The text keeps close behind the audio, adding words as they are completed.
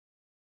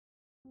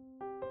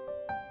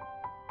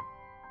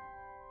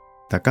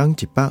逐天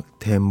一百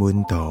天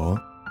文图，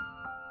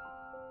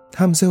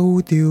探索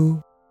宇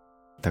宙。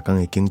逐天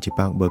会经一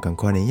百无同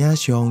款的影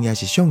像，也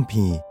是相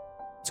片，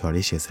带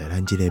你熟悉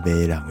咱这个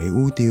迷人的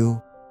宇宙。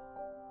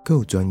更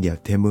有专业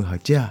天文学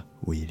者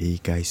为你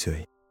解说。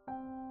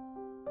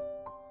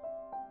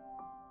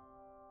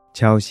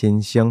超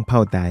新星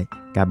炮台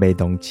甲微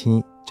动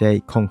星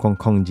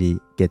J0002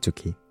 寄出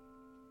去。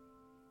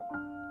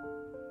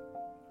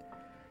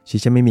是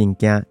啥物物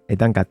件会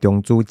当甲中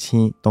子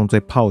星当作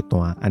炮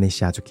弹安尼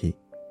射出去？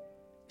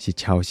是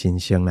超新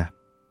星啦。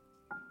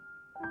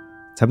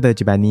差不多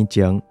1万年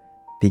前，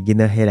伫银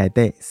河系内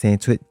底生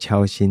出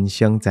超新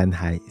星残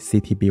骸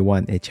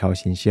CTB1 的超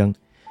新星，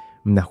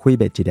毋但毁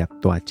灭一粒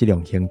大质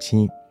量恒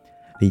星，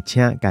而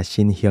且甲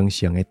新形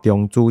成的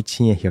中子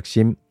星的核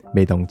心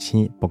微动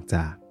星爆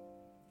炸。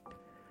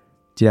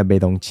这粒微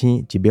动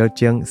星1秒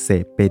钟射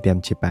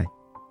 8.7摆，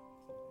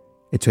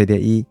会找到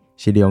伊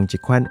是利用一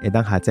款会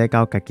当下载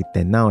到家己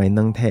电脑的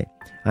软体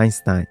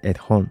Einstein at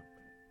Home，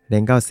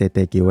 连到射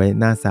地球的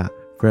NASA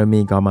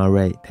Fermi Gamma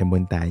Ray 天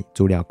文台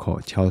资料库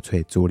抄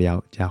找资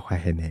料才发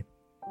现的。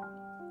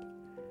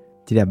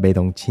这粒微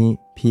动星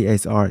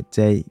PSR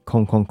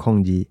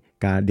J0002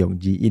 加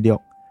6216，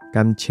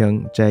简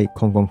称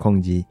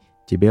J0002，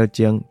 1秒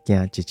钟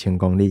行1000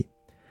公里，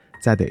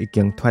早就已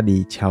经脱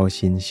离超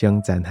新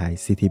星残骸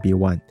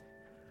CTB1，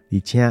 而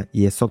且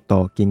伊的速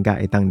度更加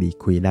会当离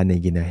开咱的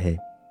银河系。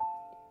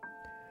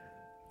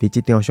伫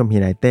这张相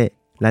片内底，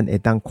咱会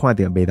当看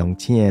到微动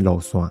星的路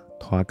线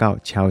拖到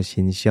超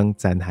新星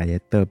残骸的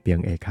倒边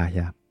下骹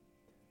遐。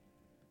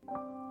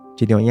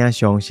这张影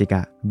像是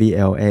甲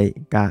VLA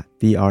甲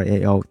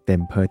DRAO 电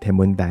波天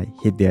文台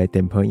翕到的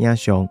电波影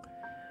像，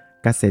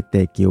甲说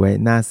地球的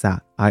NASA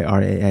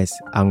IRAS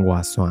红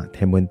外线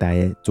天文台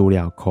的资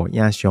料库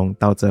影像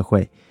斗做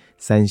伙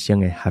产生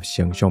的合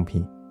成相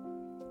片。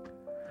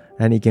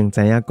咱已经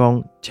知影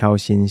讲超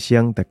新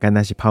星就敢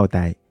若是炮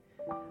台，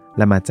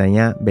咱嘛知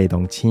影微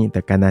动星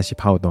就敢若是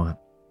炮弹。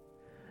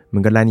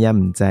不过咱也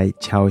毋知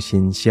超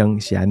新星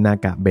是安怎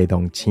甲微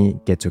动星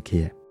寄出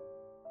去的。